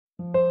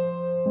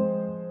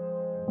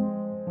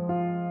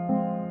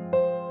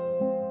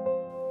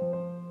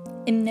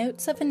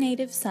Notes of a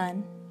Native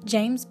Son,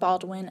 James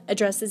Baldwin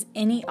addresses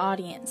any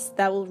audience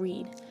that will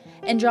read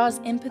and draws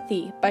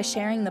empathy by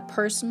sharing the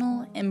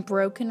personal and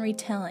broken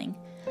retelling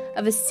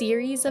of a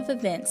series of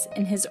events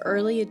in his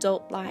early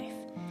adult life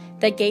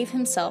that gave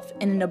himself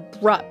an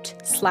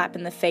abrupt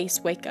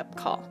slap-in-the-face wake-up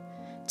call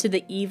to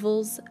the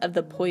evils of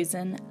the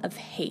poison of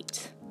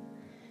hate.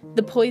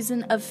 The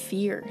poison of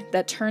fear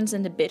that turns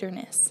into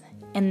bitterness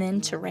and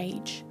then to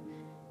rage.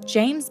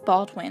 James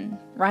Baldwin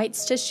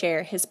writes to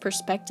share his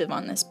perspective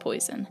on this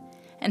poison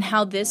and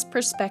how this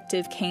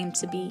perspective came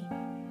to be.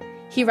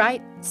 He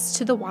writes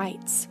to the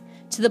whites,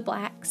 to the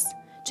blacks,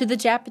 to the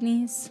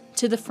Japanese,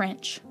 to the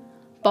French.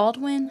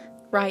 Baldwin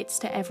writes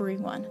to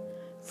everyone,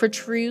 for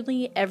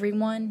truly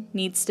everyone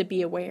needs to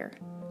be aware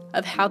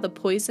of how the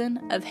poison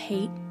of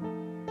hate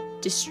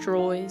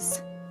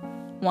destroys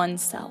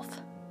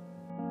oneself.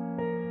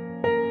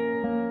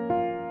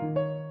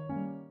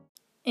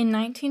 In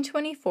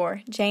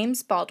 1924,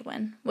 James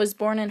Baldwin was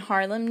born in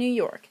Harlem, New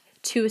York,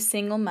 to a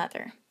single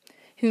mother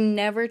who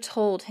never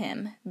told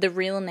him the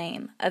real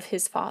name of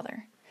his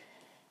father.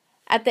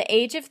 At the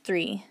age of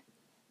 3,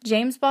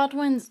 James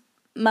Baldwin's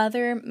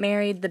mother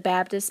married the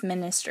Baptist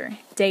minister,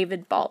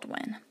 David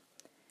Baldwin.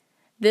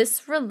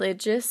 This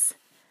religious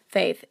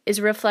faith is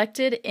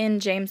reflected in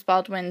James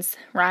Baldwin's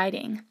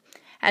writing,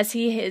 as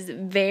he is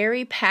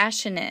very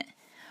passionate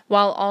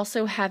while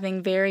also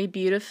having very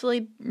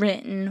beautifully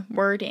written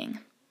wording.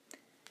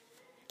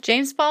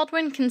 James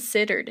Baldwin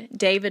considered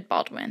David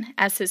Baldwin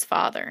as his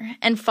father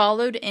and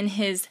followed in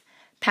his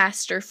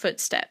pastor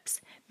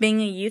footsteps,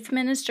 being a youth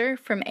minister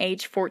from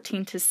age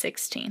 14 to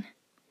 16.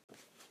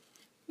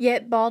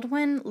 Yet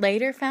Baldwin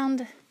later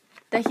found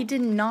that he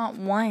did not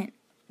want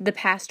the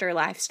pastor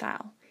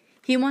lifestyle.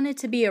 He wanted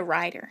to be a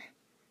writer.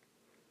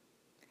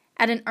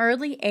 At an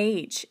early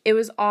age, it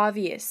was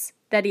obvious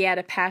that he had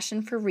a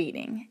passion for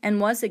reading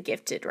and was a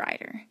gifted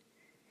writer.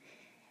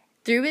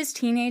 Through his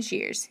teenage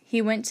years,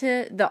 he went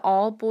to the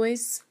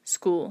all-boys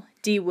school,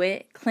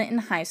 DeWitt Clinton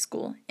High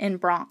School in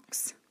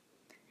Bronx.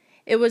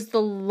 It was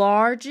the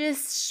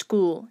largest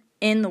school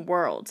in the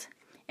world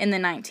in the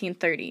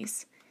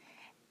 1930s,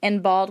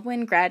 and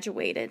Baldwin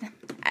graduated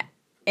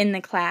in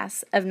the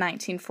class of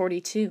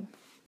 1942.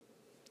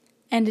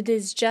 And it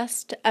is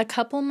just a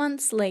couple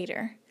months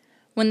later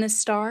when the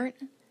start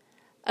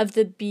of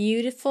the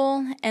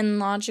beautiful and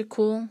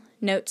logical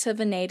Notes of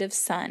a Native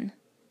Son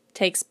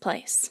takes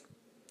place.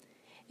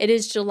 It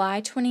is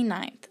July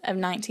 29th of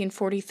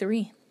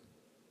 1943.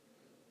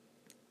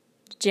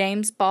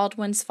 James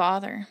Baldwin's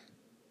father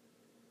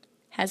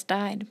has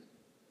died.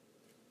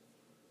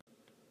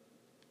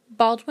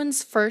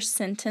 Baldwin's first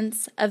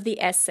sentence of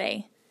the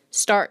essay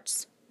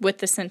starts with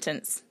the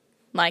sentence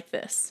like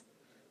this.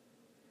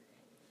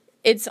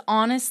 It's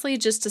honestly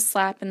just a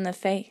slap in the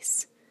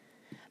face.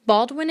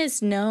 Baldwin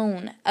is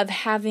known of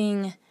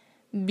having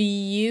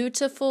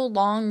beautiful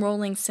long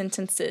rolling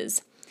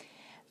sentences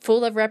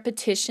full of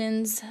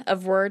repetitions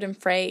of word and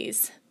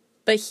phrase.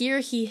 But here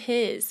he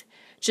is,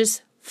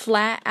 just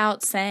flat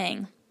out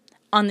saying,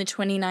 on the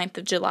 29th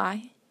of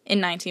July in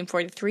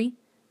 1943,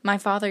 my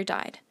father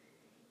died.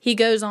 He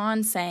goes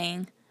on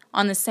saying,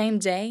 on the same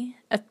day,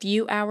 a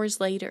few hours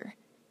later,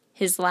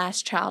 his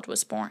last child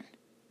was born.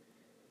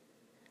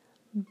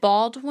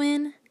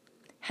 Baldwin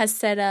has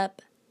set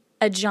up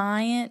a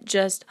giant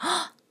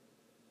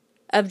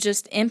of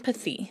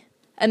empathy.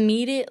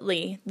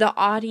 Immediately, the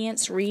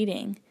audience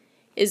reading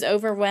is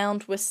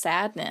overwhelmed with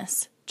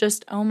sadness.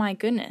 Just, oh my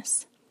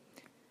goodness,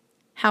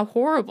 how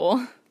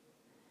horrible.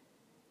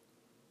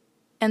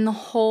 And the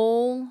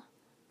whole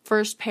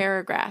first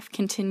paragraph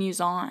continues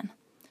on.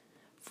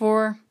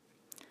 For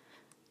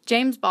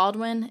James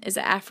Baldwin is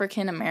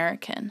African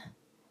American,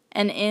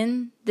 and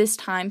in this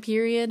time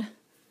period,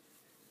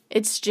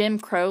 it's Jim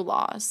Crow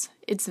laws.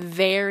 It's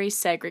very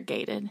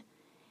segregated,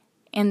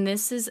 and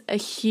this is a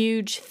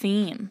huge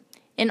theme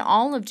in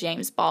all of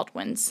James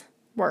Baldwin's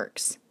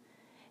works,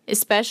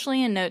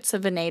 especially in Notes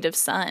of a Native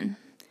Son.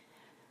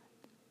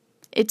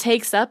 It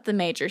takes up the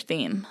major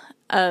theme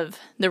of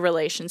the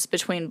relations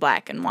between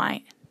black and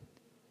white.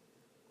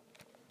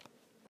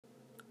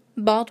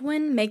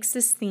 Baldwin makes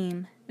this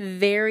theme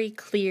very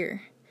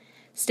clear,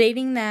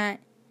 stating that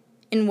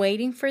in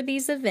waiting for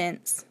these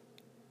events,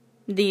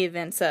 the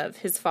events of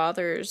his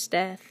father's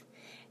death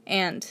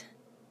and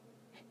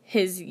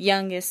his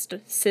youngest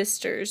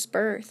sister's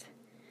birth,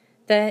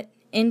 that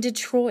in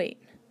Detroit,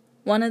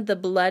 one of the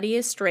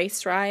bloodiest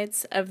race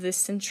riots of this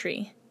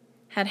century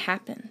had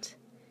happened.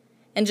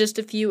 And just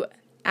a few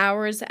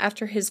hours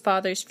after his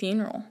father's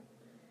funeral,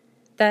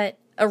 that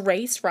a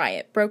race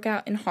riot broke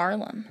out in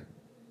Harlem.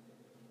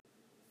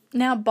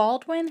 Now,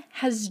 Baldwin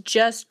has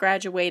just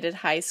graduated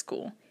high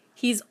school.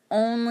 He's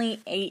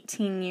only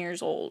 18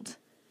 years old.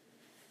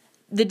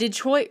 The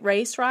Detroit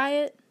race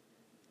riot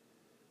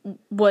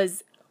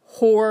was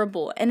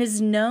horrible and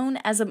is known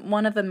as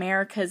one of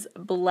America's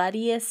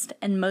bloodiest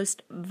and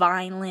most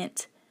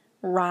violent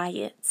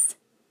riots.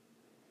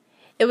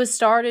 It was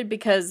started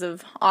because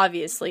of,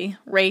 obviously,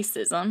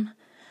 racism,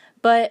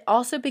 but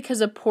also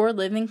because of poor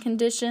living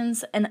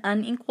conditions and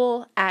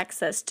unequal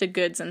access to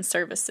goods and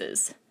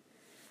services.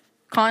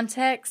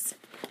 Context: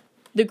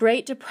 the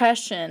Great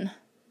Depression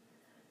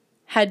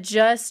had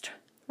just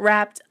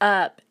wrapped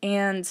up,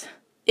 and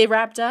it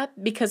wrapped up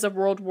because of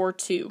World War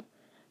II.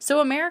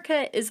 So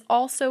America is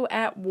also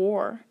at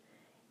war,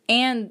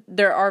 and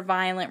there are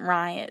violent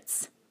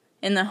riots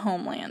in the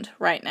homeland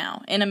right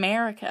now in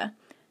America.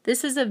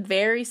 This is a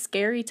very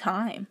scary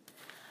time.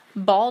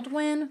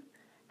 Baldwin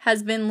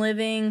has been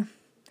living,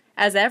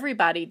 as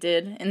everybody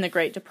did in the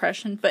Great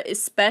Depression, but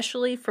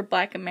especially for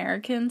Black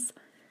Americans,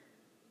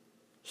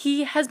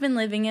 he has been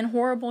living in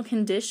horrible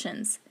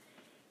conditions.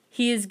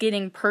 He is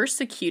getting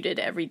persecuted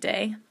every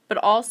day, but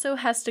also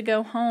has to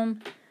go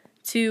home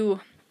to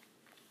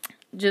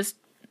just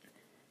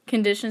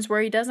conditions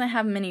where he doesn't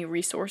have many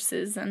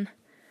resources, and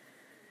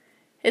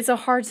it's a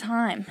hard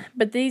time.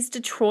 But these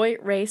Detroit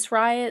race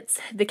riots,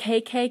 the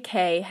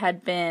KKK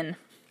had been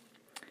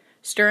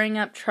stirring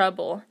up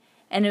trouble,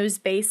 and it was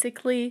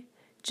basically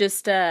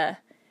just a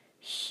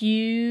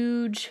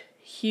huge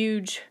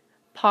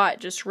pot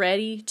just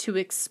ready to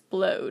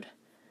explode.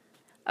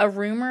 A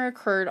rumor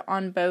occurred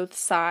on both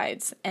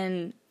sides,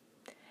 and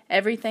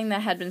everything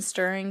that had been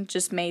stirring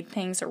just made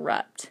things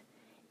erupt.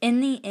 In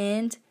the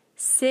end,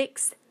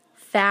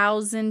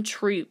 6,000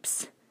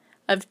 troops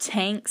of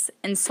tanks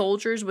and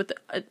soldiers with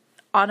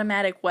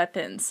automatic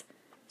weapons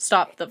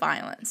stopped the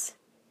violence.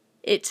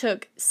 It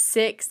took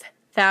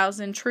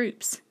 6,000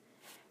 troops.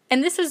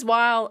 And this is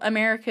while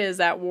America is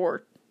at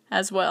war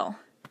as well.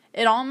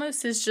 It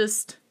almost is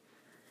just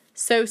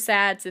so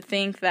sad to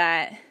think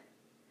that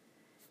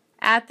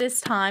at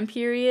this time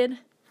period,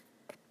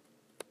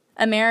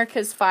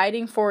 America's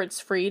fighting for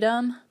its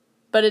freedom,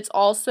 but it's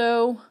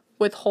also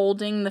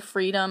withholding the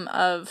freedom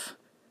of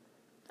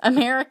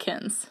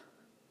Americans.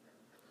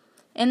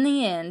 In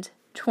the end,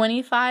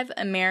 25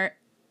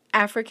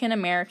 African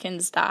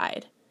Americans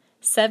died,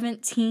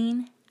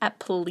 17 at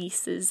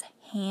police's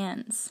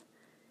hands,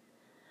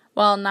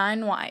 while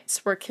 9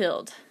 whites were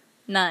killed,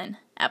 none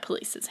at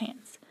police's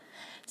hands.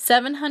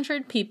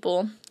 700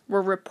 people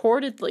were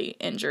reportedly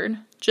injured,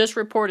 just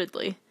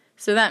reportedly,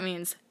 so that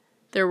means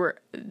there were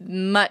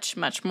much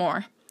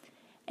more,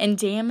 and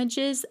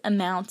damages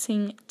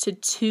amounting to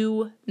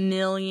 $2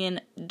 million.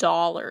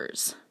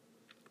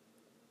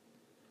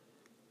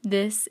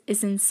 This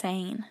is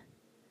insane.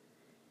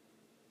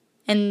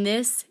 And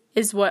this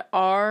is what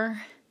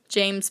our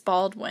James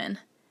Baldwin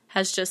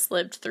has just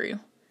lived through.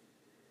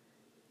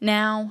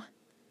 Now,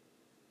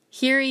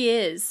 here he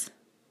is.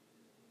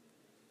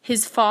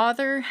 His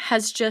father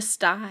has just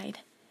died,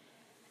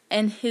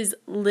 and his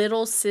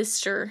little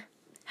sister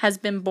has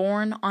been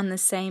born on the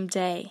same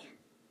day.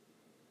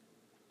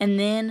 And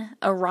then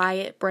a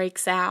riot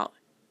breaks out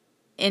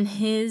in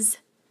his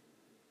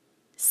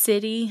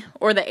city,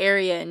 or the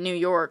area in New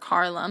York,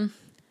 Harlem,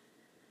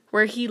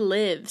 where he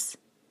lives.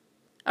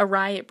 A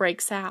riot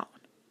breaks out.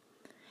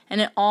 And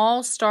it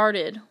all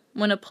started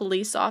when a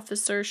police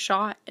officer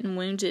shot and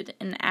wounded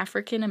an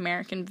African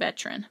American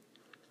veteran.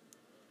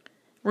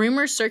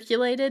 Rumors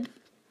circulated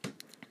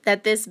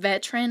that this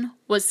veteran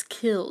was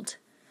killed,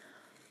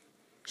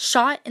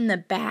 shot in the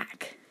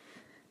back,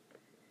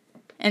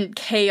 and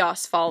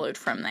chaos followed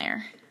from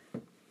there.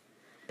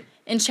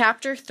 In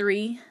Chapter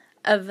 3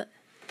 of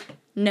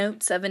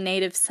Notes of a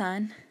Native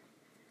Son,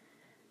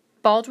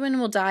 Baldwin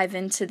will dive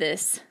into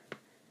this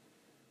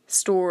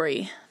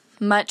story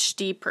much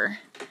deeper,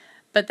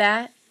 but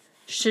that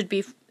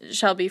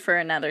shall be for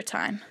another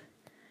time.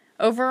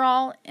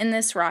 Overall, in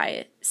this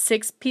riot,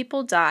 6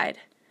 people died,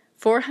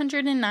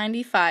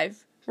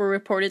 495 were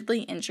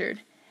reportedly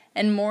injured,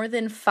 and more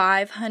than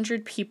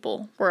 500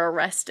 people were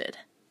arrested.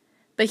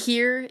 But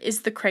here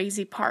is the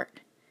crazy part.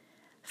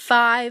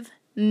 $5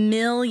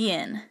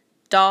 million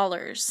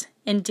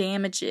in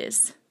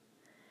damages.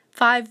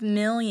 $5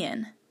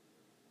 million.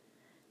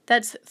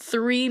 That's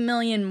 $3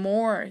 million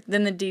more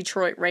than the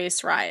Detroit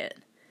race riot.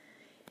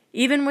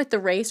 Even with the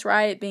race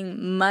riot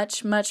being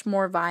much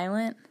more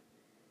violent,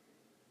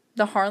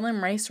 the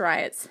Harlem race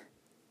riots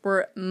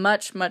were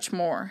much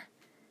more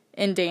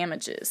in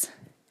damages.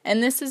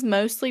 And this is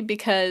mostly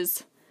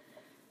because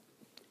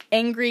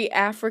angry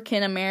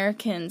African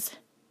Americans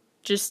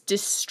just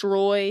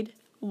destroyed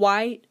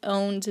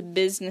white-owned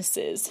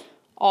businesses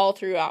all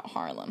throughout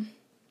Harlem.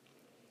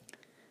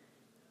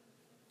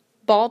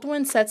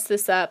 Baldwin sets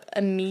this up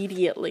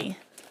immediately.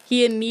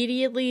 He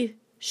immediately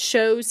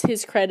shows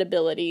his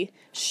credibility,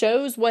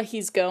 shows what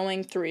he's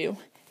going through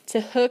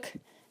to hook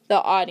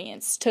the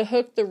audience, to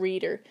hook the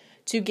reader,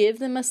 to give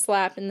them a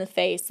slap in the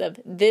face of,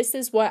 this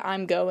is what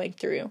I'm going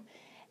through,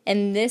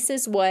 and this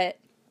is what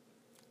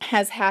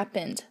has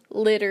happened.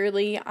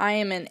 Literally, I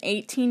am an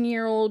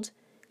 18-year-old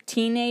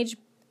teenage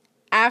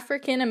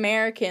African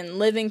American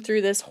living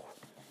through this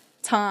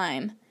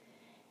time,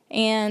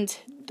 and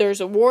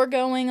there's a war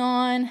going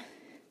on,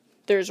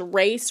 there's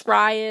race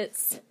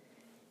riots,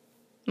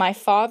 my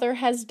father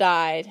has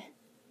died,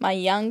 my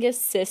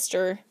youngest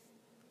sister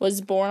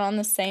was born on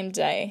the same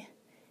day,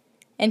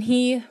 and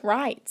he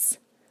writes,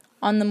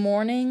 on the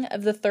morning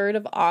of the 3rd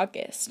of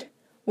August,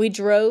 We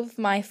drove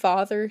my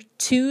father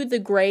to the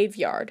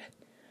graveyard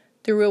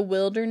through a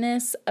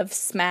wilderness of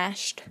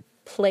smashed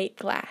plate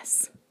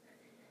glass.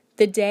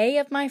 The day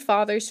of my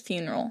father's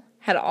funeral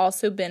had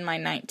also been my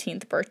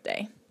 19th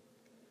birthday.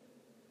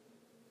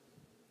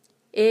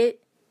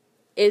 It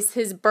is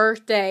his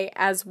birthday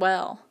as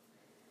well.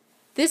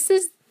 This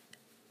is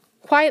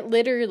quite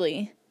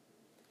literally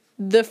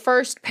the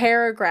first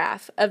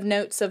paragraph of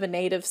Notes of a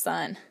Native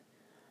Son.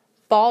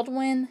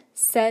 Baldwin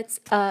sets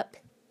up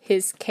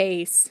his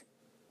case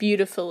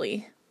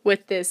beautifully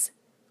with this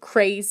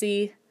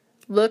crazy,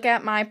 look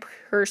at my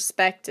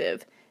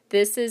perspective.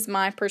 This is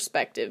my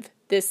perspective.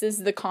 This is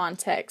the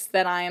context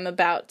that I am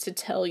about to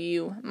tell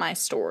you my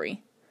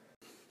story.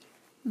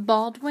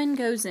 Baldwin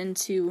goes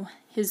into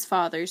his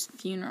father's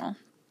funeral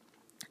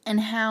and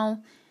how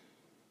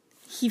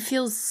he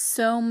feels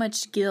so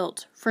much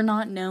guilt for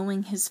not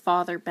knowing his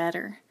father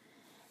better,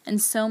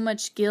 and so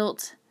much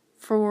guilt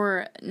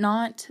for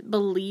not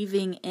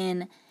believing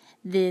in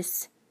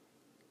this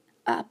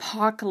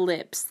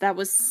apocalypse that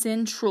was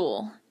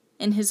central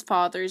in his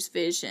father's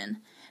vision.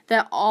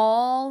 That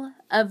all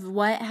of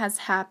what has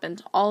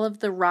happened, all of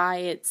the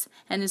riots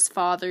and his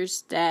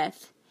father's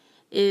death,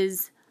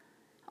 is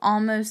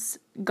almost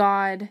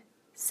God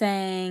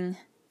saying,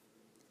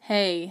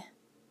 hey,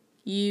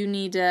 you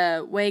need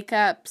to wake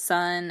up,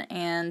 son,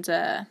 and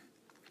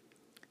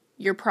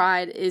your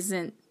pride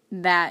isn't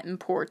that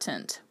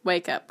important.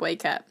 Wake up,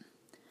 wake up.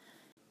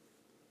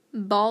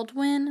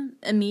 Baldwin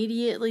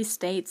immediately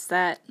states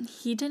that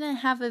he didn't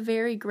have a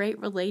very great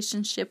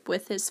relationship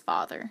with his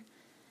father.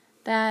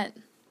 That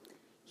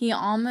he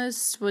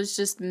almost was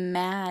just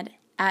mad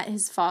at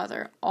his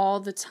father all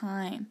the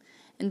time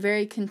and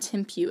very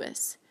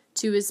contemptuous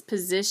to his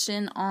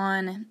position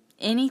on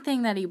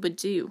anything that he would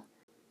do.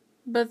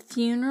 But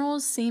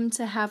funerals seem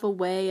to have a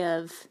way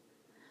of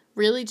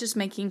really just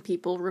making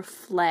people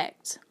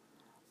reflect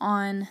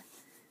on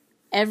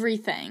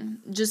everything.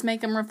 Just make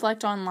them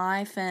reflect on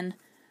life and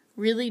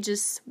really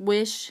just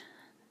wish,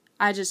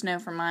 I just know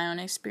from my own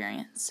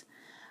experience,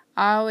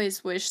 I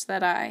always wish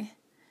that I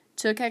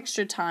took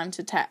extra time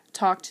to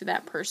talk to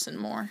that person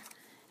more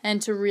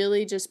and to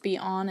really just be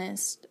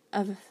honest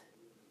of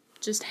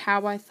just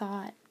how I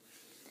thought.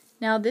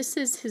 Now, this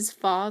is his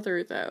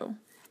father, though,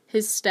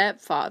 his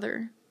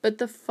stepfather, but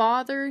the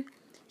father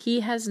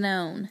he has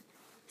known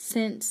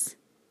since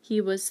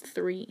he was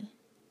 3.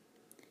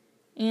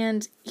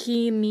 And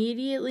he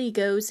immediately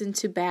goes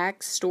into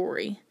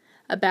backstory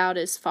about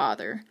his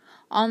father,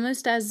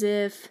 almost as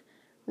if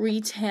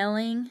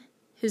retelling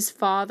his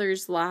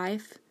father's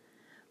life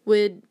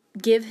would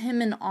give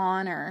him an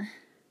honor.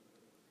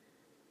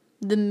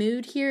 The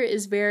mood here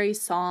is very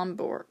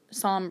somber.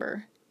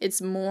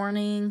 It's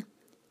mourning.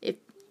 It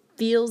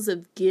feels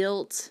of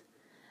guilt,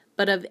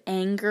 but of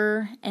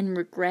anger and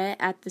regret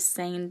at the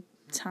same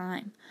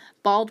time.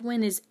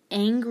 Baldwin is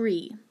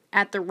angry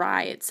at the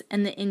riots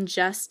and the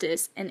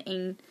injustice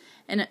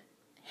and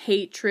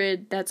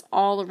hatred that's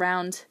all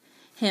around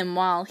him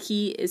while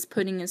he is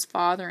putting his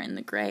father in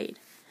the grave.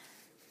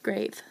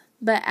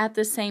 But at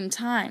the same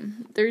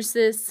time, there's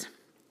this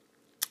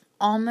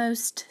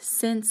almost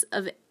sense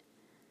of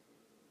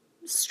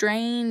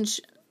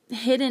strange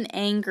hidden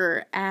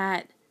anger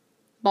at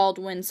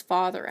Baldwin's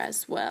father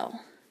as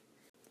well.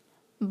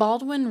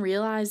 Baldwin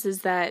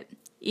realizes that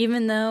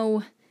even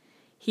though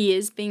he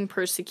is being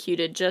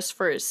persecuted just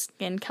for his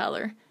skin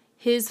color,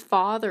 his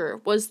father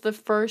was the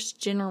first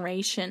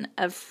generation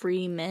of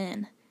free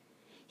men.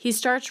 He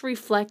starts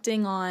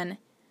reflecting on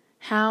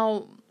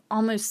how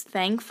almost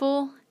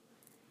thankful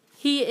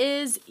he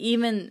is,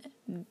 even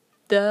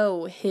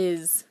though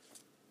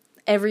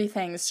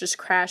everything's just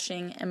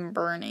crashing and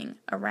burning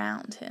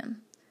around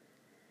him.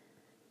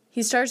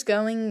 He starts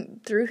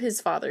going through his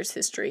father's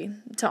history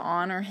to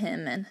honor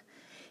him, and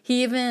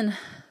he even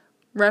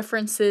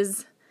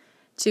references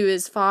to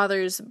his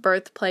father's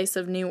birthplace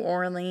of New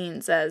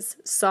Orleans as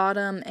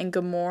Sodom and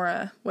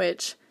Gomorrah,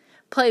 which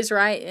plays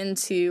right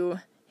into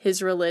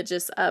his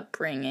religious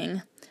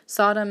upbringing.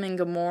 Sodom and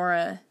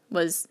Gomorrah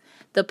was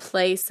the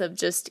place of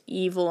just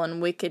evil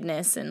and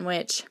wickedness in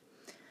which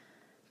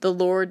the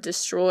Lord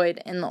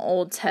destroyed in the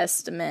Old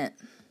Testament.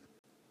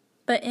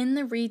 But in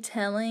the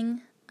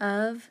retelling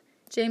of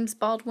James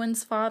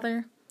Baldwin's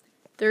father,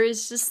 there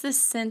is just this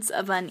sense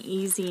of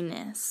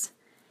uneasiness.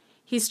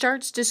 He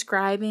starts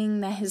describing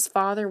that his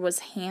father was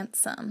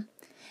handsome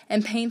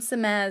and paints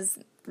him as,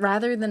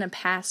 rather than a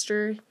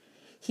pastor,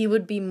 he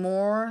would be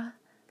more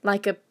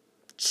like a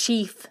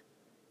chief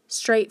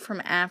straight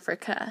from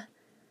Africa.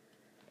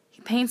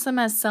 He paints him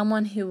as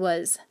someone who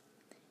was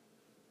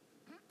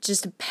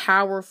just a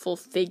powerful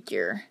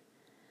figure,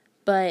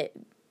 but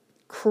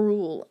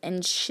cruel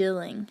and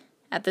chilling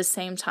at the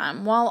same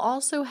time, while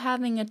also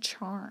having a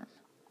charm.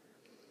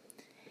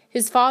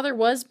 His father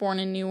was born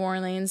in New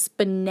Orleans,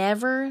 but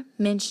never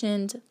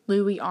mentioned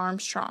Louis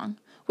Armstrong,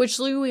 which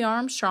Louis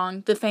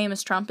Armstrong, the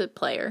famous trumpet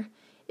player,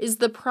 is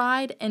the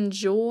pride and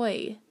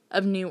joy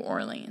of New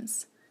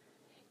Orleans.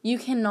 You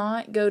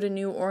cannot go to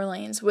New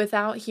Orleans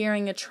without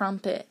hearing a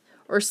trumpet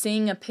or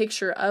seeing a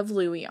picture of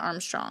Louis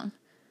Armstrong.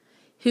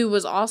 who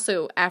was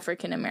also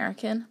African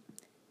American.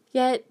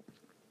 Yet,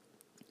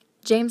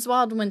 James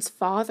Baldwin's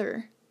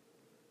father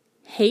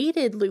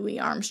hated Louis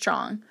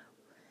Armstrong.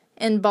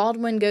 And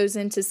Baldwin goes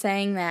into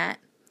saying that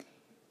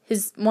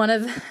one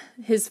of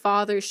his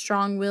father's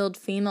strong-willed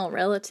female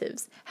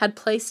relatives had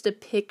placed a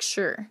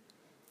picture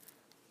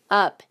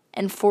up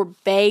and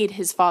forbade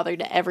his father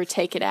to ever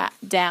take it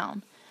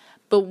down.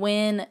 But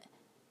when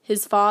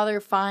his father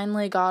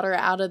finally got her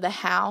out of the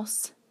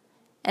house,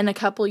 and a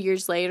couple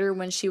years later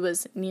when she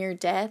was near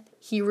death,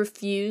 he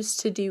refused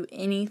to do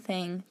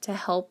anything to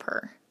help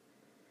her.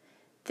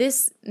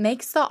 This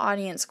makes the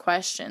audience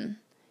question.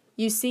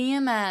 You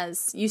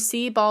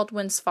see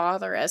Baldwin's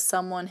father as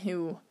someone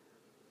who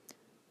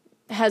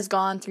has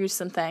gone through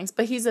some things,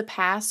 but he's a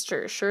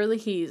pastor. Surely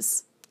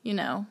he's,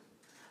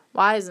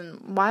 wise,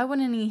 and why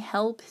wouldn't he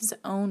help his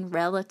own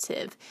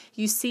relative?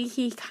 You see,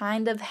 he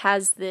kind of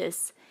has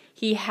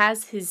he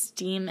has his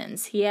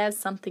demons. He has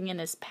something in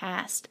his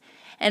past.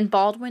 And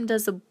Baldwin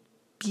does a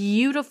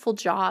beautiful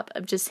job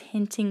of just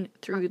hinting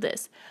through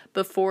this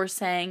before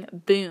saying,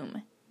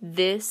 boom,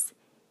 this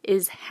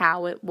is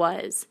how it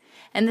was.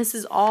 And this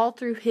is all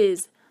through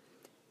his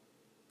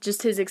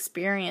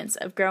experience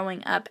of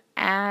growing up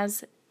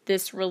as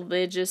this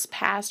religious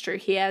pastor.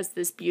 He has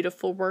this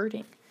beautiful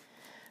wording.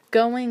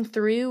 Going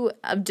through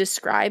of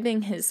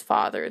describing his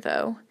father,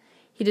 though,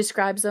 he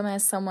describes him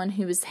as someone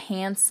who is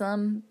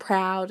handsome,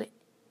 proud,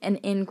 and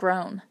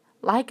ingrown,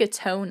 like a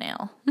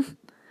toenail.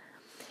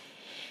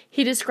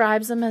 He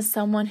describes him as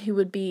someone who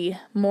would be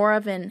more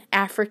of an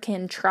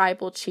African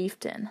tribal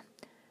chieftain.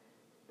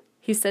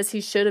 He says he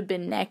should have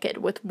been naked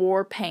with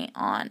war paint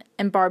on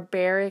and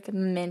barbaric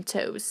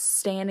mementos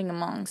standing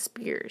among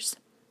spears.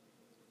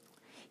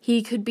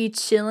 He could be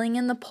chilling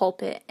in the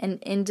pulpit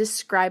and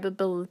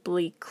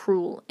indescribably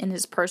cruel in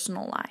his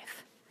personal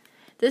life.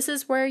 This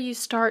is where you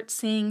start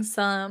seeing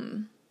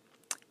some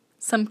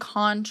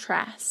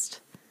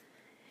contrast.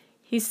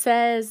 He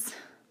says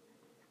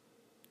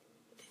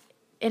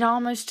it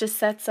almost just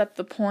sets up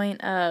the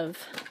point of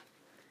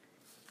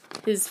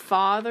his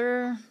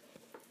father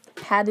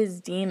had his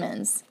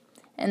demons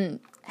and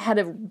had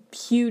a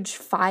huge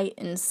fight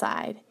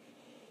inside.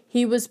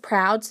 He was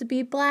proud to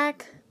be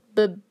black,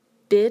 but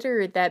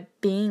bitter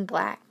that being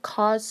black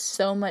caused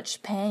so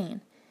much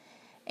pain.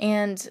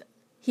 And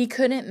he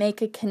couldn't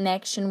make a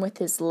connection with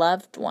his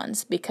loved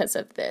ones because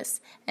of this.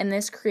 And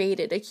this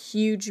created a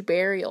huge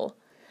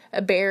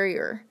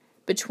barrier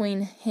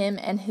between him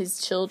and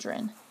his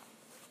children.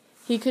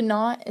 He could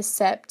not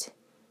accept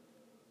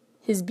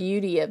his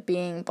beauty of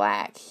being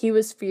black. He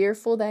was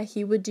fearful that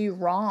he would do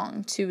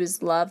wrong to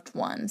his loved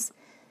ones,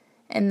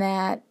 and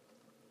that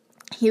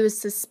he was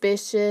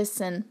suspicious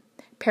and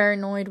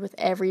paranoid with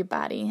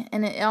everybody.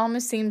 And it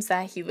almost seems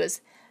that he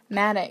was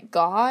mad at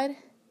God.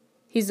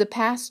 He's a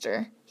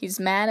pastor. He's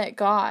mad at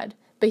God,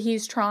 but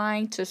he's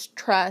trying to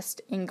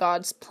trust in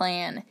God's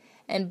plan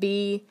and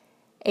be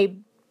a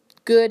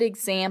good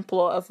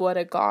example of what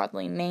a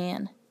godly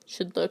man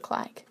should look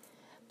like.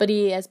 But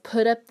he has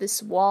put up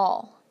this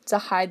wall to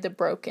hide the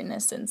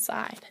brokenness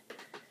inside.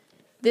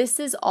 This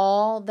is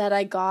all that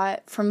I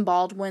got from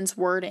Baldwin's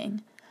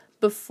wording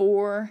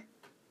before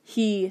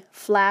he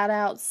flat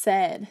out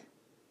said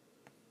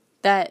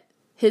that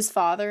his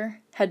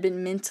father had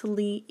been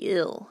mentally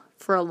ill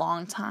for a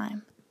long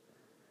time.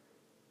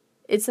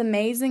 It's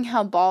amazing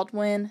how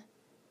Baldwin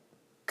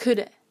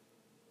could,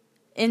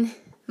 in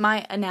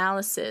my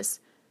analysis,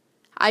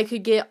 I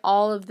could get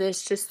all of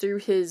this just through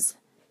his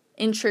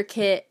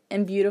intricate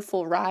and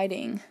beautiful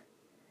writing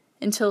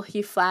until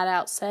he flat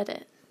out said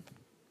it.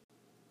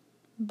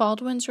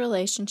 Baldwin's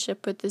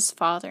relationship with his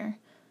father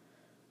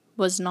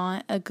was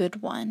not a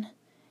good one.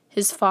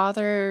 His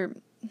father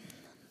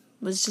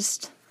was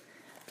just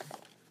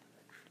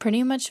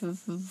pretty much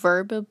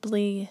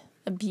verbally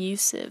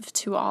abusive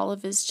to all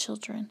of his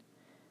children.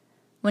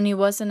 When he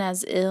wasn't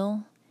as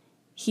ill,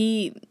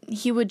 he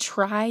would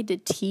try to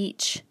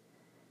teach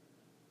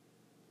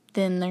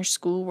them their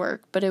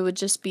schoolwork, but it would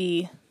just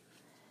be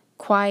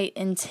quite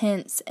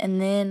intense.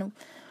 And then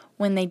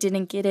when they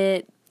didn't get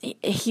it,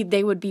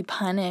 they would be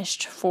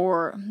punished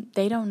for,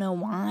 they don't know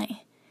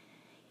why.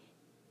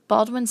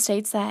 Baldwin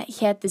states that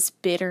he had this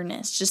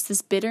bitterness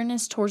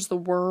towards the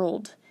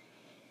world.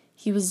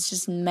 He was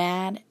just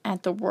mad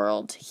at the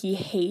world. He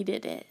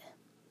hated it.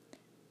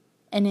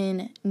 And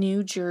in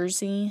New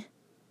Jersey,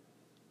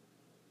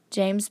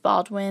 James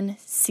Baldwin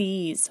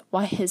sees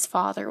why his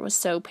father was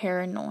so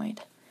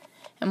paranoid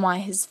and why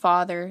his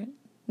father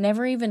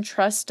never even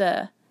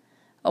trusted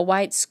a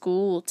white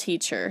school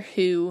teacher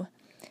who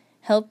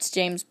helped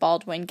James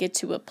Baldwin get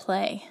to a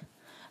play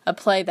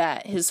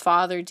that his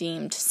father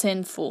deemed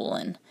sinful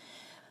and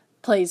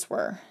plays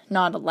were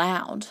not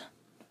allowed.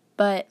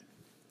 But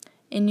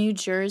in New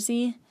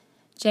Jersey,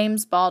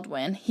 James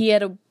Baldwin, he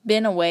had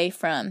been away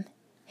from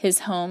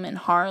his home in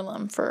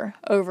Harlem for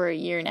over a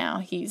year now.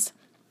 He's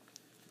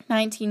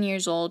 19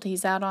 years old.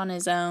 He's out on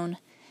his own.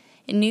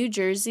 In New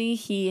Jersey,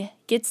 he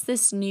gets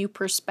this new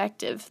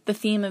perspective. The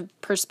theme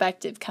of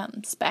perspective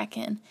comes back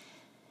in,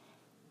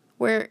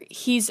 where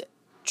he's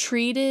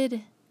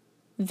treated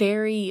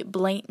very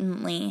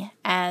blatantly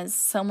as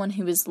someone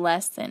who is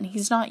less than.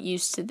 He's not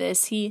used to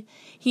this. He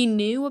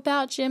knew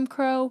about Jim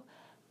Crow,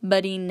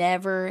 but he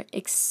never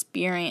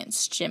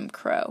experienced Jim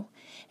Crow.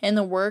 In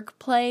the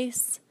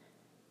workplace,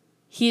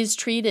 he is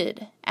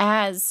treated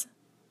as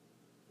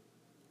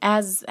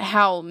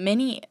how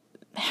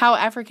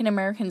African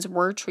Americans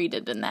were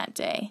treated in that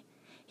day.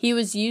 He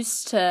was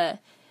used to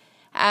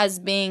as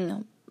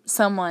being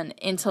someone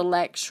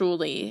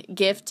intellectually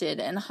gifted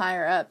and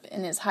higher up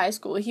in his high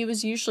school. He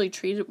was usually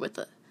treated with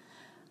a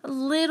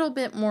little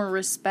bit more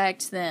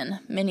respect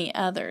than many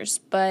others,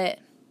 but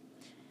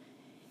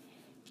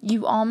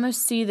you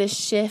almost see the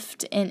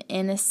shift in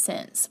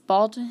innocence.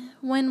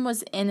 Baldwin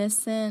was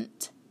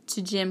innocent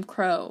to Jim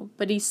Crow,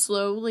 but he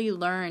slowly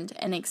learned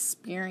and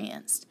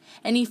experienced,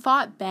 and he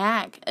fought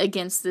back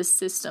against this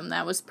system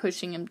that was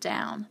pushing him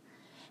down.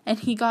 And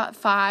he got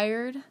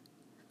fired,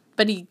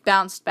 but he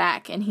bounced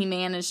back, and he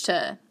managed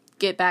to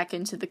get back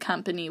into the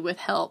company with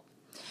help.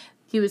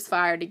 He was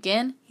fired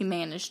again. He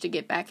managed to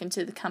get back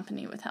into the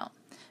company with help.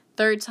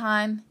 Third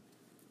time,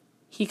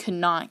 he could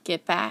not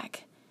get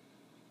back.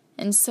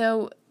 And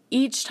so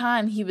each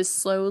time he was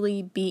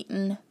slowly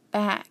beaten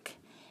back.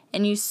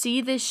 And you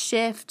see this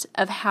shift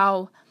of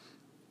how,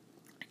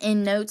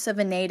 in Notes of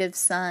a Native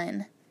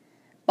Son,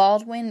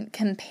 Baldwin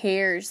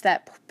compares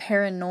that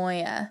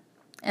paranoia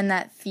and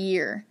that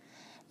fear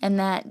and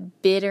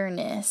that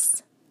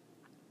bitterness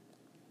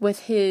with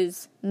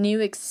his new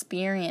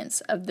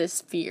experience of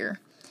this fear.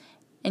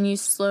 And you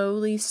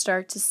slowly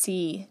start to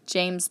see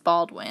James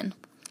Baldwin,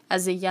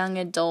 as a young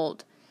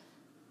adult,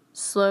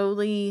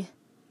 slowly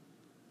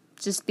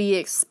just be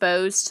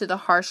exposed to the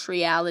harsh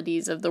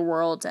realities of the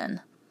world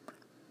and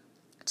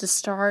to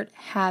start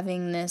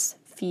having this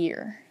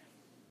fear.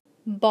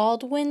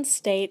 Baldwin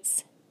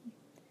states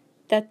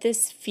that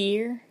this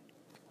fear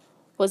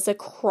was a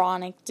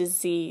chronic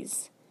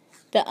disease,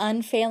 the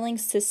unfailing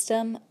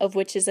system of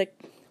which is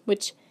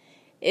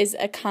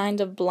a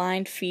kind of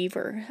blind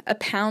fever, a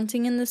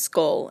pounding in the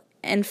skull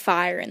and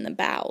fire in the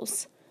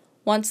bowels.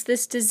 Once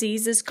this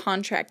disease is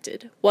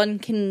contracted, one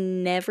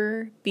can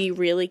never be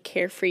really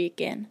carefree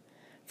again,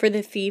 for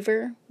the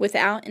fever,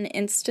 without an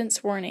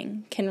instant's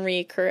warning, can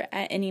reoccur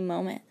at any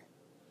moment.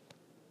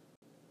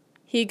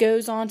 He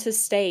goes on to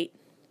state,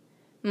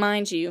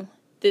 mind you,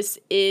 this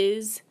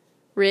is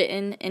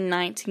written in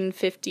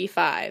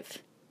 1955.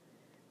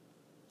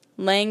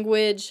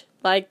 Language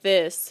like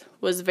this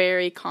was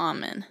very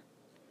common.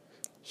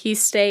 He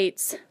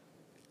states,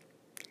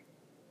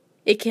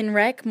 it can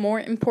wreck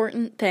more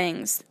important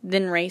things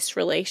than race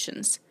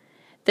relations.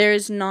 There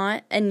is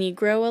not a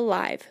Negro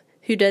alive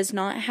who does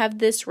not have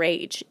this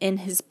rage in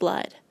his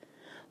blood.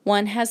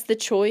 One has the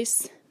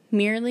choice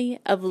merely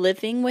of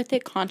living with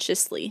it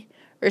consciously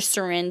or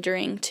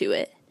surrendering to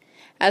it.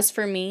 As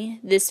for me,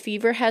 this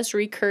fever has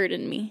recurred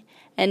in me,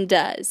 and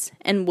does,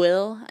 and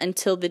will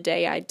until the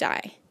day I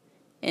die.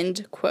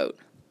 End quote.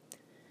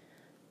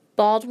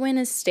 Baldwin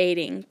is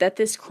stating that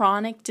this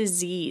chronic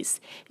disease,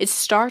 it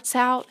starts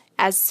out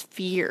as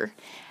fear,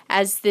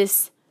 as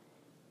this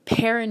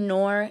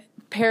paranoia.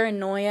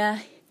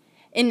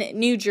 In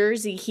New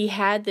Jersey, he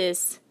had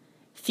this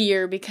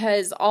fear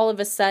because all of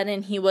a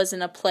sudden he was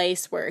in a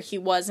place where he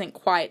wasn't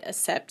quite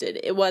accepted.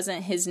 It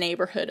wasn't his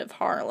neighborhood of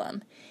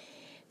Harlem.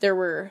 There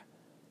were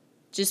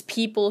just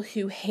people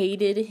who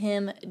hated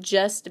him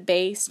just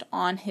based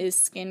on his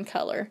skin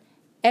color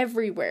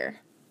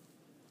everywhere.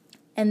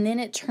 And then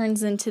it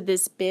turns into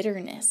this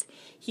bitterness.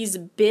 He's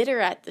bitter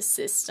at the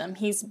system.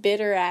 He's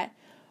bitter at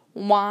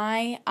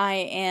why I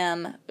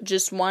am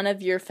just one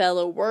of your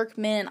fellow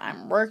workmen.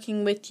 I'm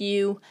working with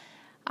you.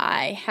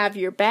 I have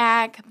your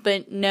back,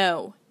 but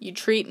no, you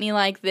treat me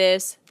like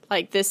this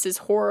is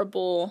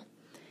horrible.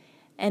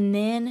 And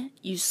then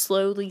you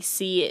slowly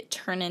see it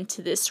turn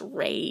into this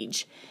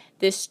rage,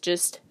 this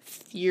just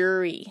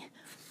fury.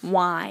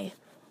 Why?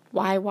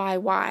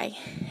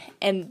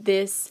 And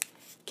this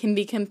can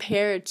be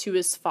compared to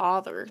his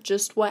father,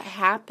 just what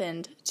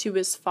happened to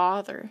his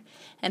father,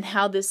 and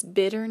how this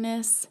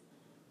bitterness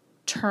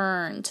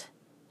turned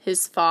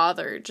his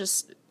father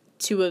just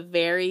to a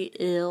very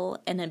ill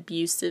and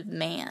abusive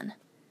man.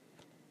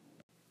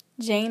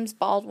 James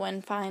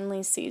Baldwin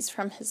finally sees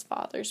from his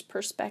father's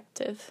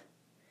perspective.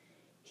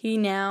 He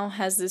now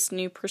has this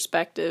new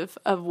perspective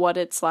of what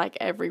it's like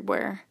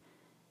everywhere,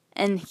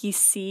 and he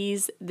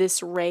sees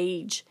this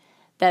rage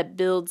that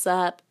builds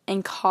up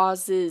and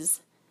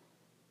causes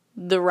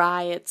the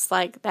riots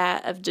like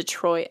that of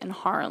Detroit and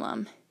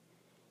Harlem.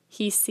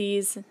 He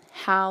sees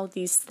how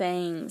these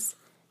things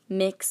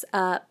mix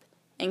up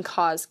and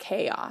cause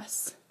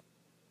chaos.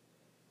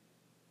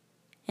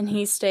 And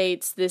he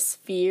states this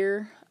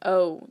fear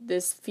and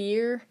this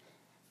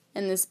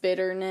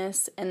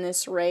bitterness and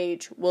this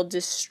rage will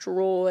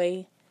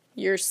destroy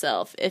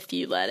yourself if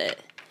you let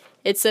it.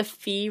 It's a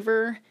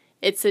fever,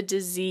 it's a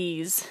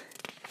disease.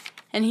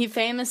 And he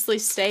famously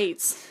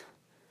states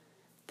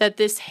that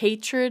this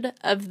hatred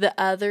of the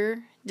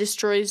other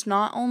destroys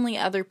not only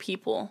other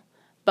people,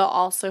 but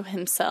also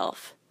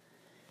himself.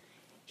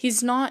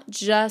 He's not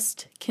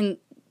just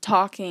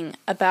talking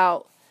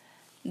about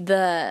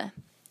the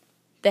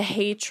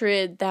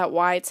hatred that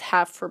whites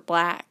have for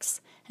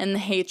blacks and the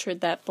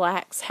hatred that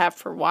blacks have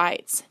for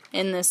whites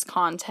in this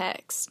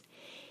context.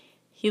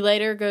 He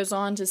later goes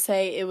on to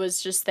say it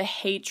was just the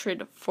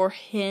hatred for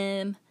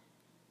him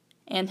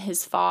and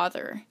his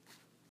father.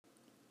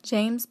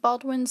 James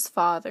Baldwin's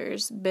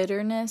father's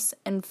bitterness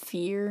and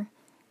fear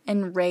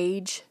and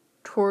rage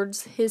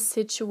towards his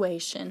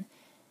situation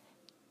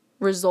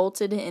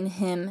resulted in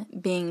him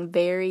being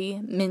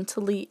very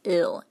mentally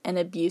ill and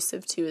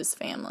abusive to his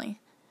family.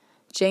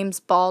 James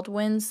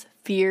Baldwin's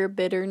fear,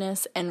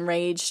 bitterness, and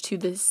rage to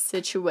this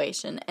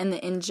situation and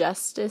the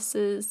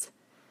injustices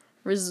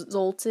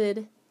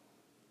resulted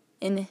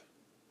in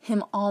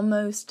him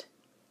almost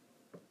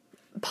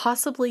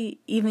possibly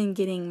even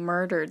getting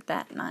murdered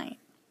that night.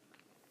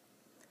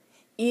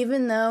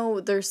 Even though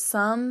there's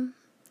some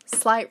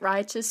slight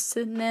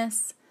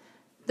righteousness,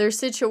 their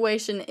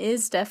situation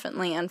is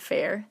definitely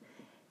unfair.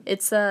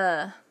 It's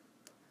a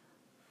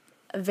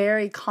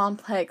very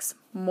complex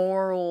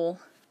moral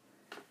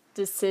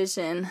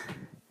decision,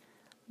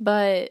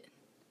 but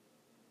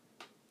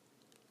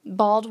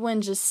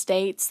Baldwin just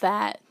states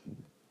that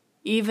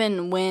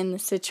even when the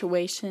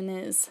situation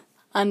is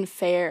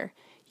unfair,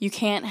 you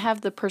can't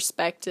have the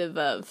perspective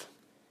of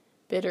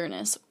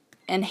bitterness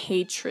and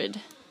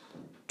hatred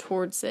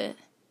towards it,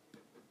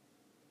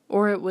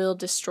 or it will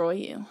destroy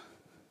you.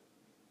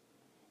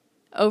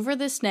 Over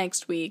this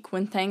next week,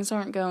 when things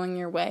aren't going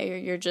your way, or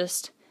you're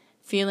just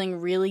feeling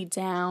really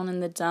down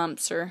in the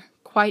dumps or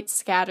quite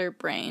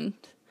scatterbrained,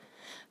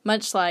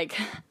 much like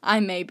I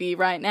may be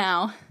right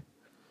now,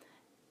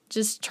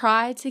 just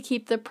try to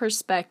keep the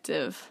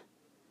perspective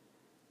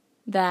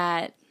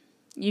that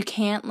you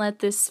can't let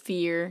this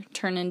fear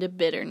turn into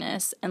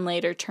bitterness and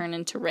later turn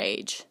into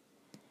rage,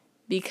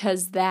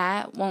 because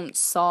that won't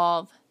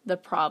solve the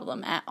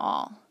problem at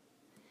all.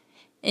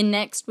 In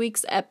next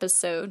week's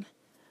episode,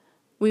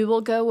 we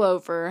will go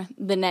over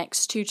the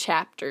next 2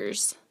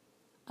 chapters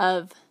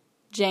of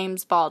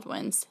James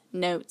Baldwin's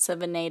Notes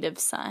of a Native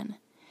Son,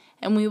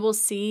 and we will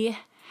see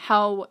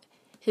how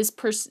his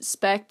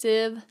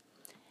perspective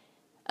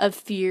of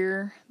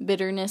fear,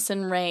 bitterness,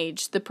 and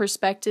rage, the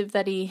perspective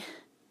that he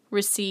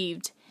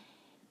received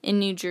in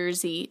New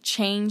Jersey,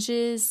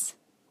 changes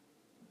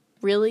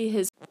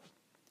really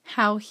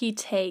how he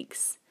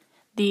takes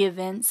the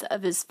events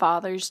of his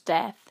father's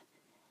death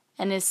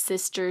and his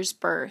sister's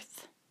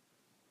birth,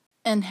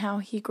 and how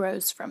he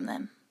grows from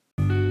them.